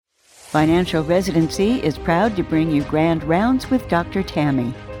Financial Residency is proud to bring you Grand Rounds with Dr.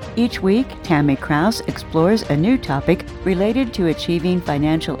 Tammy. Each week, Tammy Krause explores a new topic related to achieving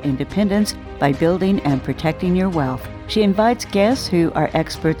financial independence by building and protecting your wealth. She invites guests who are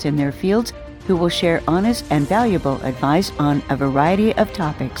experts in their fields who will share honest and valuable advice on a variety of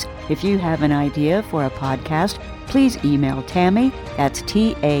topics. If you have an idea for a podcast, please email Tammy, that's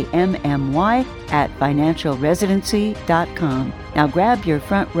Tammy, at financialresidency.com. Now grab your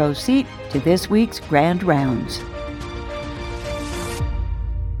front row seat to this week's Grand Rounds.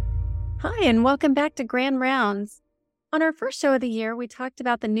 Hi, and welcome back to Grand Rounds. On our first show of the year, we talked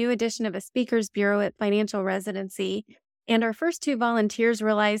about the new addition of a Speakers Bureau at Financial Residency, and our first two volunteers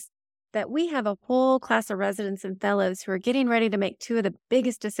realized that we have a whole class of residents and fellows who are getting ready to make two of the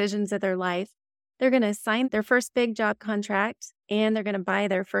biggest decisions of their life. They're going to sign their first big job contract, and they're going to buy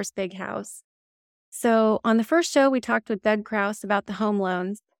their first big house. So on the first show, we talked with Doug Krause about the home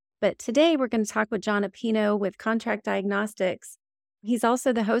loans, but today we're going to talk with Jon Appino with Contract Diagnostics. He's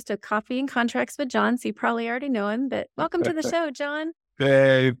also the host of Coffee and Contracts with Jon, so you probably already know him, but welcome to the show, Jon.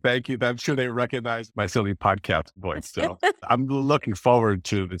 Hey, thank you. I'm sure they recognize my silly podcast voice. So I'm looking forward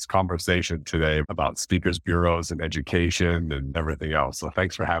to this conversation today about speakers bureaus and education and everything else. So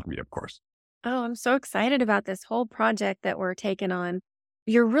thanks for having me, of course. Oh, I'm so excited about this whole project that we're taking on.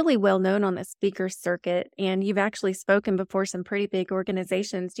 You're really well known on the speaker circuit, and you've actually spoken before some pretty big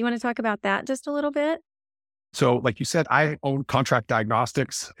organizations. Do you want to talk about that just a little bit? So like you said, I own Contract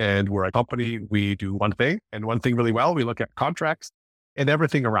Diagnostics, and we're a company. We do one thing and one thing really well. We look at contracts and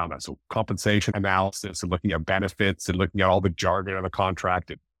everything around us. So compensation analysis and looking at benefits and looking at all the jargon of the contract.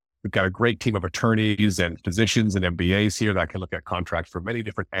 And we've got a great team of attorneys and physicians and MBAs here that can look at contracts from many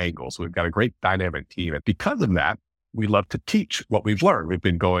different angles. So we've got a great dynamic team. And because of that, we love to teach what we've learned. We've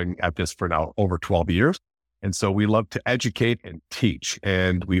been going at this for now over 12 years. And so we love to educate and teach.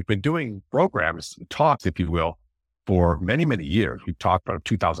 And we've been doing programs, talks, if you will, for many, many years. We've talked about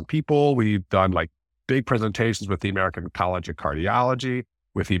 2,000 people. We've done like big presentations with the American College of Cardiology,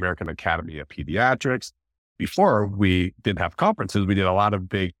 with the American Academy of Pediatrics. Before we didn't have conferences, we did a lot of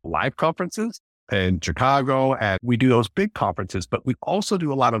big live conferences in Chicago, and we do those big conferences, but we also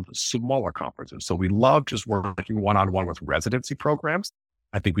do a lot of smaller conferences. So we love just working one-on-one with residency programs.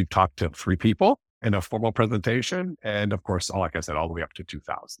 I think we've talked to 3 people in a formal presentation. And of course, like I said, all the way up to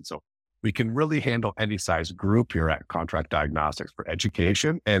 2,000. So we can really handle any size group here at Contract Diagnostics for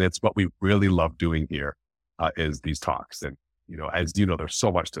education. And it's what we really love doing here is these talks. And, as you know, there's so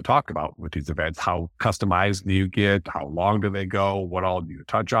much to talk about with these events. How customized do you get? How long do they go? What all do you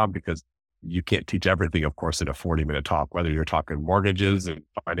touch on? Because you can't teach everything, of course, in a 40-minute talk, whether you're talking mortgages and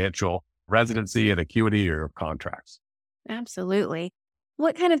financial residency and acuity or contracts. Absolutely.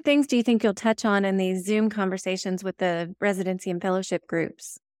 What kind of things do you think you'll touch on in these Zoom conversations with the residency and fellowship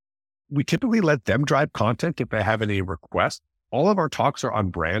groups? We typically let them drive content if they have any requests. All of our talks are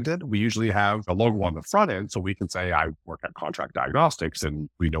unbranded. We usually have a logo on the front end, so we can say, I work at Contract Diagnostics and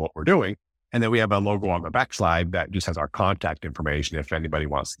we know what we're doing. And then we have a logo on the backside that just has our contact information if anybody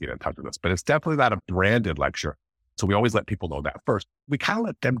wants to get in touch with us. But it's definitely not a branded lecture. So we always let people know that first. We kind of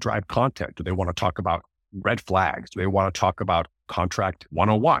let them drive content. Do they want to talk about red flags? Do they want to talk about contract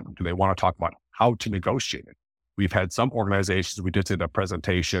 101? Do they want to talk about how to negotiate it? We've had some organizations, we just did a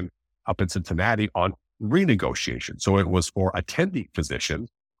presentation up in Cincinnati on renegotiation. So it was for attending physicians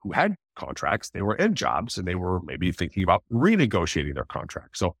who had contracts, they were in jobs and they were maybe thinking about renegotiating their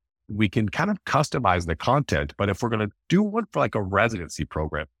contract. So we can kind of customize the content, but if we're going to do one for like a residency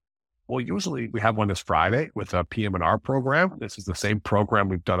program, well, usually we have one this Friday with a PM&R program. This is the same program.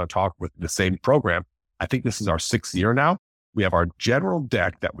 We've done a talk with the same program. I think this is our 6th year now. We have our general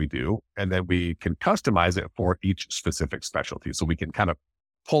deck that we do, and then we can customize it for each specific specialty. So we can kind of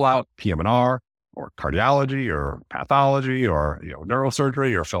pull out PM&R or cardiology or pathology or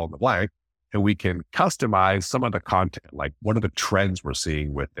neurosurgery or fill in the blank, and we can customize some of the content, like what are the trends we're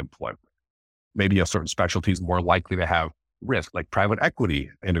seeing with employment. Maybe a certain specialty is more likely to have risk, like private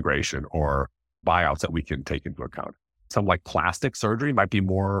equity integration or buyouts that we can take into account. Some like plastic surgery might be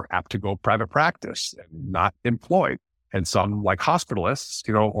more apt to go private practice and not employed. And some like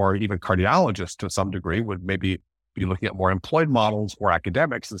hospitalists, or even cardiologists to some degree would maybe be looking at more employed models or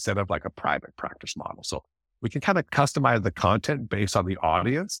academics instead of like a private practice model. So we can kind of customize the content based on the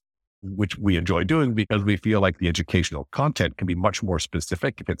audience, which we enjoy doing because we feel like the educational content can be much more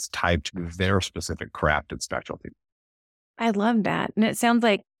specific if it's tied to their specific craft and specialty. I love that. And it sounds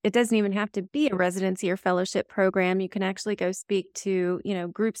like it doesn't even have to be a residency or fellowship program. You can actually go speak to,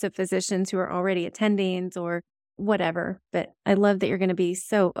 groups of physicians who are already attendings or whatever. But I love that you're going to be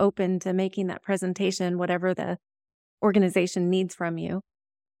so open to making that presentation, whatever the organization needs from you.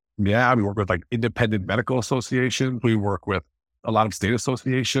 Yeah, we work with like independent medical associations. We work with a lot of state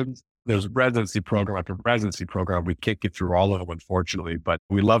associations. There's residency program after residency program. We can't get through all of them, unfortunately, but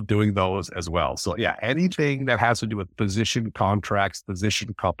we love doing those as well. So yeah, anything that has to do with physician contracts,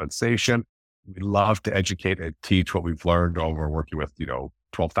 physician compensation, we love to educate and teach what we've learned over working with,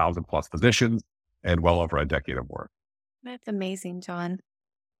 12,000 plus physicians and well over a decade of work. That's amazing, Jon.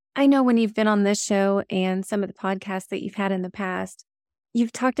 I know when you've been on this show and some of the podcasts that you've had in the past,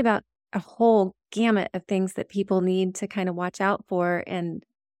 you've talked about a whole gamut of things that people need to kind of watch out for. And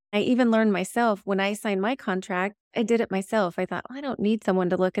I even learned myself when I signed my contract, I did it myself. I thought, I don't need someone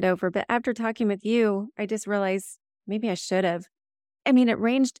to look it over. But after talking with you, I just realized maybe I should have. I mean, it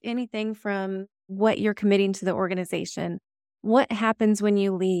ranged anything from what you're committing to the organization, what happens when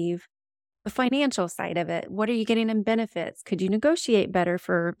you leave, the financial side of it. What are you getting in benefits? Could you negotiate better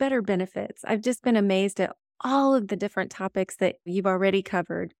for better benefits? I've just been amazed at all of the different topics that you've already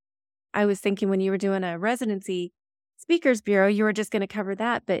covered. I was thinking when you were doing a residency speakers bureau, you were just going to cover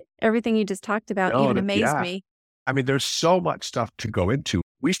that, but everything you just talked about even amazed me. I mean, there's so much stuff to go into.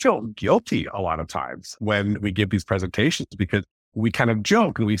 We feel guilty a lot of times when we give these presentations because we kind of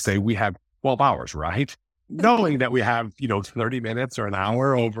joke and we say we have 12 hours, right? Knowing that we have, 30 minutes or an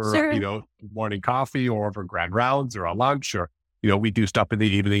hour over, Sure. morning coffee or over grand rounds or a lunch or, we do stuff in the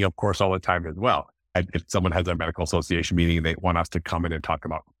evening, of course, all the time as well. And if someone has a medical association meeting, they want us to come in and talk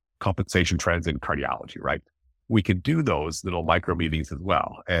about compensation trends in cardiology, right? We can do those little micro meetings as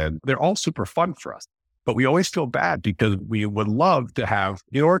well. And they're all super fun for us. But we always feel bad because we would love to have,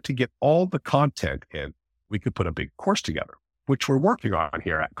 in order to get all the content in, we could put a big course together, which we're working on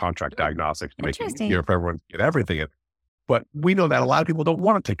here at Contract Diagnostics to make it easier for everyone to get everything in. But we know that a lot of people don't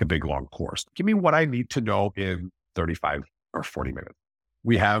want to take a big, long course. Give me what I need to know in 35 or 40 minutes.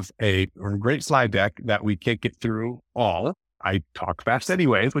 We have a great slide deck that we can't get through all. I talk fast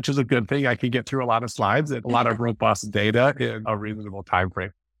anyways, which is a good thing. I can get through a lot of slides and a lot of robust data in a reasonable time frame.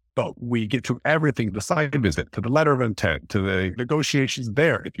 But we get through everything, the site visit, to the letter of intent, to the negotiations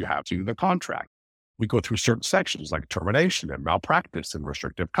there, if you have to, the contract. We go through certain sections like termination and malpractice and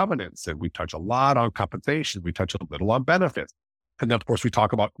restrictive covenants. And we touch a lot on compensation. We touch a little on benefits. And then, of course, we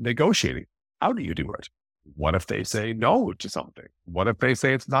talk about negotiating. How do you do it? What if they say no to something? What if they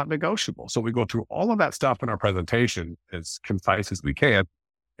say it's not negotiable? So we go through all of that stuff in our presentation as concise as we can.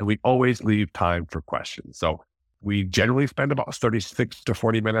 And we always leave time for questions. So we generally spend about 36 to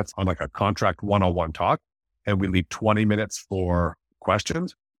 40 minutes on like a contract one-on-one talk. And we leave 20 minutes for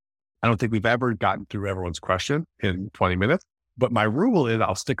questions. I don't think we've ever gotten through everyone's question in 20 minutes, but my rule is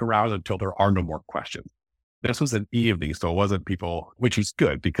I'll stick around until there are no more questions. This was an evening, so it wasn't people, which is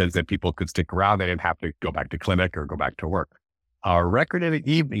good because then people could stick around. They didn't have to go back to clinic or go back to work. Our record in the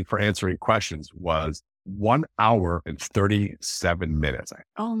evening for answering questions was 1 hour and 37 minutes.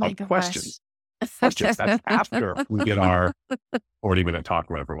 Oh my gosh. Questions. That's after we get our 40-minute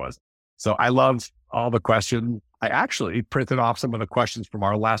talk, whatever it was. So I love all the questions. I actually printed off some of the questions from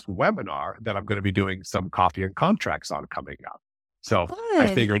our last webinar that I'm going to be doing some coffee and contracts on coming up. So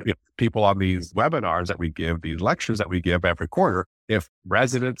I figured if people on these webinars that we give, these lectures that we give every quarter, if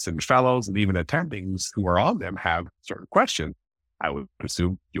residents and fellows and even attendings who are on them have certain questions, I would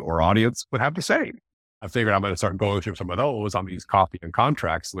assume your audience would have the same. I figured I'm going to start going through some of those on these coffee and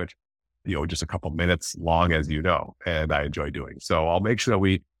contracts, which, just a couple minutes long, as you know, and I enjoy doing. So I'll make sure that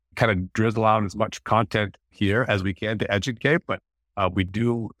we kind of drizzle out as much content here as we can to educate, but we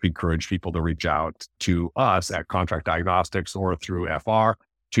do encourage people to reach out to us at Contract Diagnostics or through FR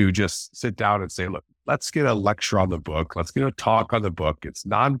to just sit down and say, look, let's get a lecture on the book. Let's get a talk on the book. It's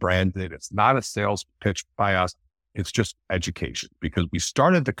non-branded. It's not a sales pitch by us. It's just education because we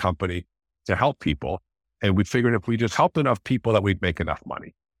started the company to help people. And we figured if we just helped enough people that we'd make enough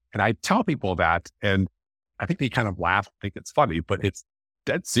money. And I tell people that, and I think they kind of laugh, think it's funny, but it's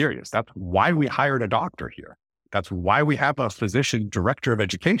dead serious. That's why we hired a doctor here. That's why we have a physician director of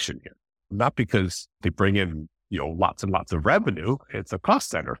education here. Not because they bring in, lots and lots of revenue. It's a cost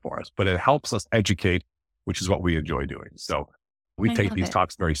center for us, but it helps us educate, which is what we enjoy doing. So we take these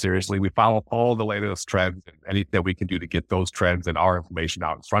talks very seriously. We follow all the latest trends and anything that we can do to get those trends and our information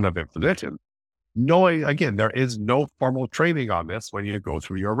out in front of physicians. Knowing, again, there is no formal training on this when you go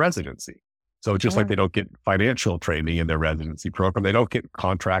through your residency. So just like they don't get financial training in their residency program, they don't get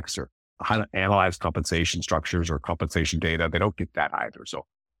contracts or how to analyze compensation structures or compensation data. They don't get that either. So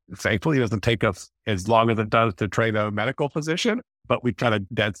thankfully, it doesn't take us as long as it does to train a medical physician, but we try to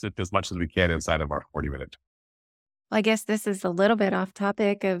dense it as much as we can inside of our 40-minute. Well, I guess this is a little bit off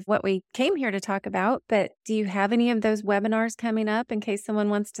topic of what we came here to talk about, but do you have any of those webinars coming up in case someone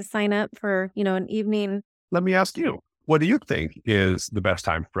wants to sign up for, an evening? Let me ask you, What do you think is the best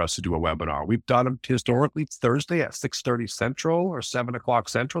time for us to do a webinar? We've done them historically Thursday at 6:30 Central or 7 o'clock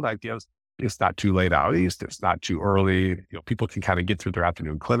Central. That gives, it's not too late out east. It's not too early. People can kind of get through their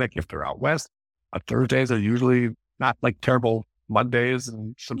afternoon clinic if they're out west. Thursdays are usually not like terrible Mondays,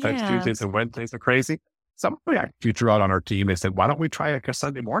 and sometimes Tuesdays and Wednesdays are crazy. Somebody actually threw out on our team, they said, why don't we try like a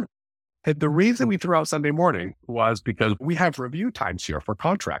Sunday morning? And the reason we threw out Sunday morning was because we have review times here for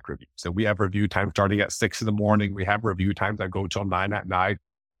contract reviews. So we have review times starting at 6 a.m. We have review times that go till 9 p.m.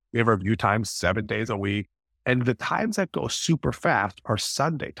 We have review times 7 days a week. And the times that go super fast are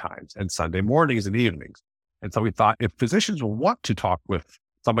Sunday times and Sunday mornings and evenings. And so we thought if physicians want to talk with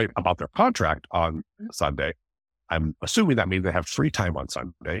somebody about their contract on Sunday, I'm assuming that means they have free time on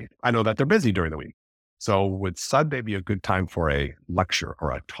Sunday. I know that they're busy during the week. So would Sunday be a good time for a lecture or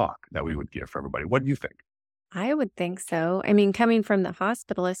a talk that we would give for everybody? What do you think? I would think so. I mean, coming from the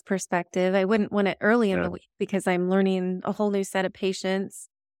hospitalist perspective, I wouldn't want it early in the week because I'm learning a whole new set of patients.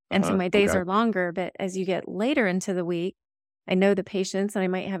 And so my days are longer. But as you get later into the week, I know the patients and I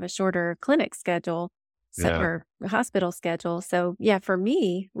might have a shorter clinic schedule or hospital schedule. So yeah, for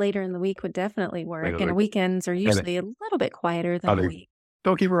me, later in the week would definitely work. And weekends are usually a little bit quieter than the week.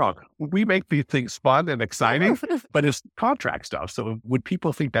 Don't get me wrong. We make these things fun and exciting, but it's contract stuff. So would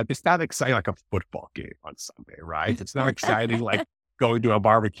people think that it's not exciting like a football game on Sunday, right? It's not exciting like going to a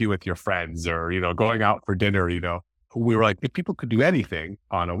barbecue with your friends or, going out for dinner, We were like, if people could do anything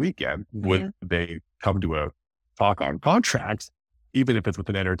on a weekend, would they come to a talk on contracts, even if it's with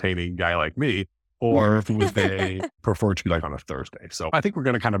an entertaining guy like me, or would they prefer to be like on a Thursday? So I think we're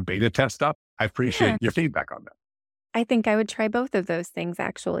going to kind of beta test stuff. I appreciate your feedback on that. I think I would try both of those things,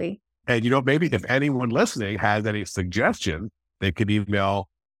 actually. And, maybe if anyone listening has any suggestions, they could email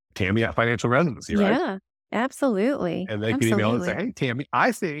Tammy at Financial Residency, right? Yeah, absolutely. And they could email and say, hey, Tammy,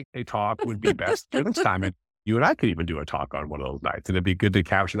 I think a talk would be best for this time. And you and I could even do a talk on one of those nights. And it'd be good to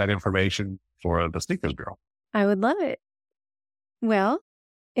capture that information for the Speakers Bureau. I would love it. Well,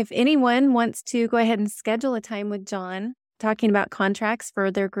 if anyone wants to go ahead and schedule a time with Jon talking about contracts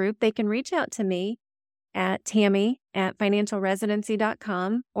for their group, they can reach out to me at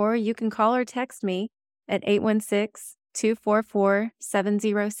tammy@financialresidency.com, or you can call or text me at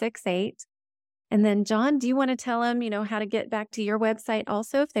 816-244-7068. And then, Jon, do you want to tell them, how to get back to your website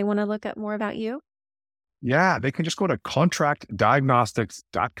also if they want to look up more about you? Yeah, they can just go to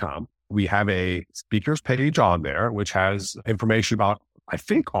contractdiagnostics.com. We have a speakers page on there, which has information about, I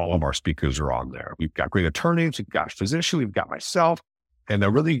think all of our speakers are on there. We've got great attorneys, we've got physicians, we've got myself, and a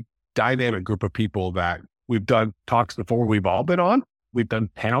really dynamic group of people that we've done talks before we've all been on. We've done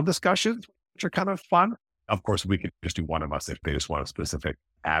panel discussions, which are kind of fun. Of course, we could just do one of us if they just want a specific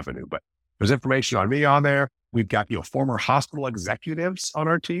avenue, but there's information on me on there. We've got, former hospital executives on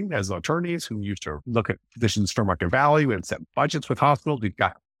our team as attorneys who used to look at physicians' fair market value and set budgets with hospitals. We've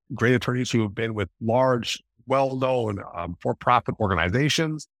got great attorneys who have been with large, well-known for-profit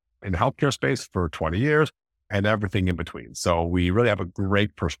organizations in the healthcare space for 20 years. And everything in between. So we really have a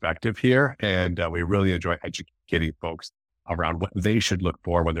great perspective here, and we really enjoy educating folks around what they should look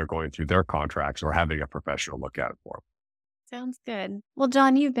for when they're going through their contracts or having a professional look at it for them. Sounds good. Well,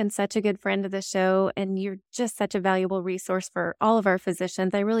 Jon, you've been such a good friend of the show, and you're just such a valuable resource for all of our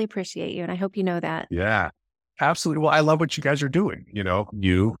physicians. I really appreciate you, and I hope you know that. Yeah, absolutely. Well, I love what you guys are doing.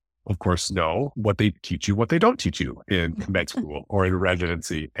 You, of course, know what they teach you, what they don't teach you in med school or in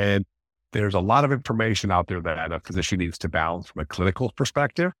residency. And there's a lot of information out there that a physician needs to balance from a clinical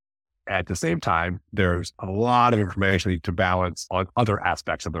perspective. At the same time, there's a lot of information they need to balance on other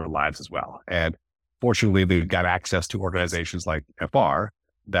aspects of their lives as well. And fortunately, they've got access to organizations like FR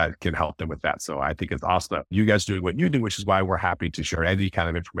that can help them with that. So I think it's awesome that you guys doing what you do, which is why we're happy to share any kind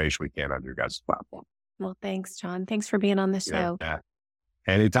of information we can on your guys' platform. Well, thanks, Jon. Thanks for being on the show. Yeah.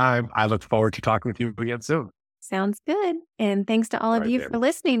 Anytime. I look forward to talking with you again soon. Sounds good. And thanks to all of you for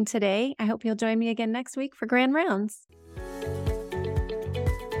listening today. I hope you'll join me again next week for Grand Rounds.